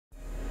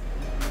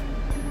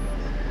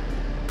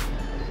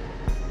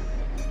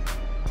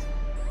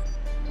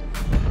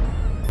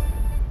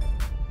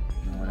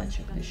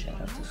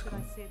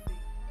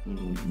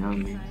You know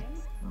me.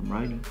 I'm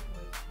writing.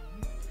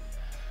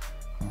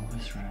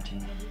 Always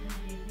writing.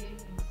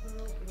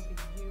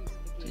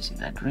 Chasing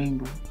that dream,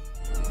 bro.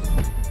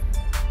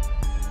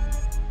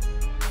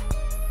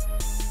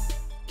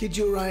 Kids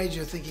your age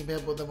are thinking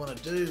about what they want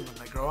to do when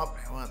they grow up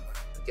now, aren't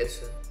they? I guess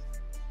so.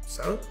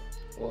 So?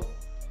 What?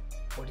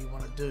 What do you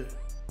want to do?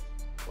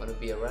 Want to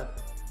be a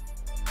rapper?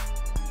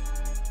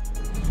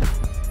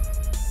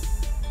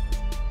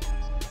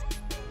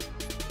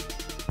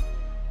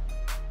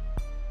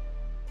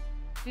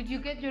 Did you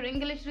get your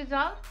English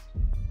results?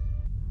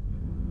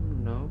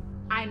 No.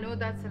 I know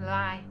that's a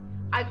lie.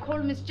 I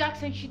called Miss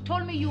Jackson. She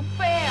told me you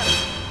failed.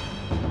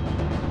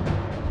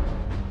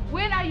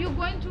 When are you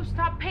going to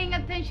stop paying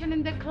attention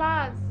in the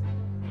class?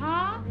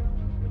 Huh?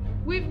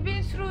 We've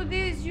been through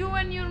this, you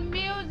and your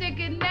music.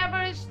 It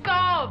never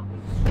stops.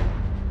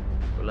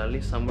 Well, at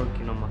least I'm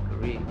working on my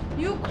career.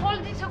 You call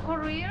this a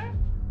career?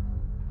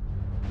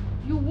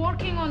 You're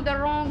working on the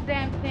wrong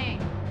damn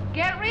thing.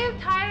 Get real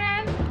tired